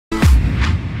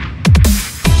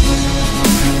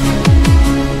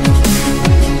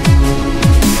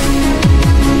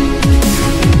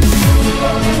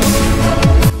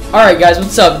Alright guys,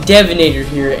 what's up? Devinator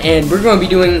here, and we're going to be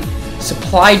doing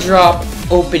supply drop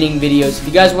opening videos. If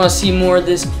you guys want to see more of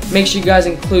this, make sure you guys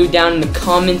include down in the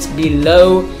comments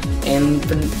below. And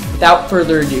without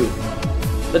further ado,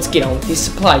 let's get on with these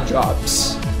supply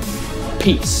drops.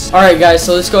 Peace. Alright guys,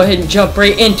 so let's go ahead and jump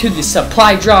right into the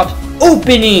supply drop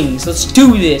openings. Let's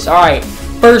do this. Alright,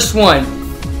 first one.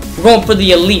 We're going for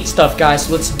the elite stuff, guys,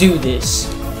 so let's do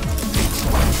this.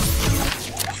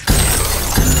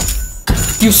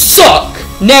 You suck!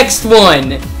 Next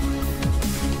one!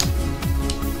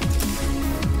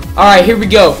 Alright, here we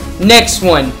go. Next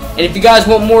one. And if you guys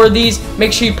want more of these,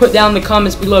 make sure you put down in the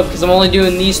comments below, because I'm only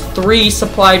doing these 3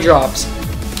 supply drops.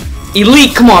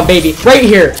 Elite, come on, baby. Right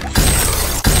here.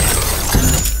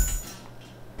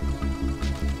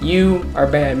 You are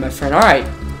bad, my friend. Alright.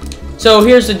 So,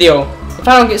 here's the deal. If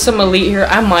I don't get some elite here,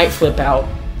 I might flip out.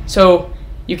 So,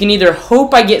 you can either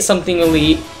hope I get something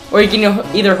elite, or you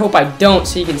can either hope I don't,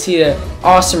 so you can see the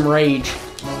awesome rage.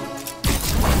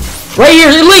 Right here,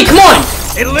 elite, come on!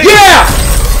 Elite. Yeah!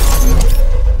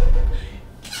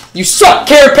 You suck,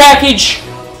 care package!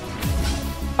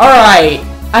 Alright,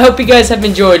 I hope you guys have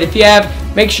enjoyed. If you have,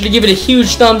 make sure to give it a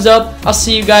huge thumbs up. I'll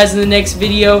see you guys in the next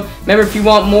video. Remember, if you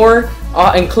want more,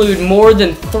 I'll include more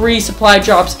than 3 supply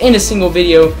drops in a single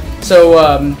video. So,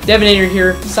 Devinator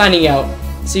here, signing out.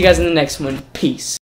 See you guys in the next one. Peace.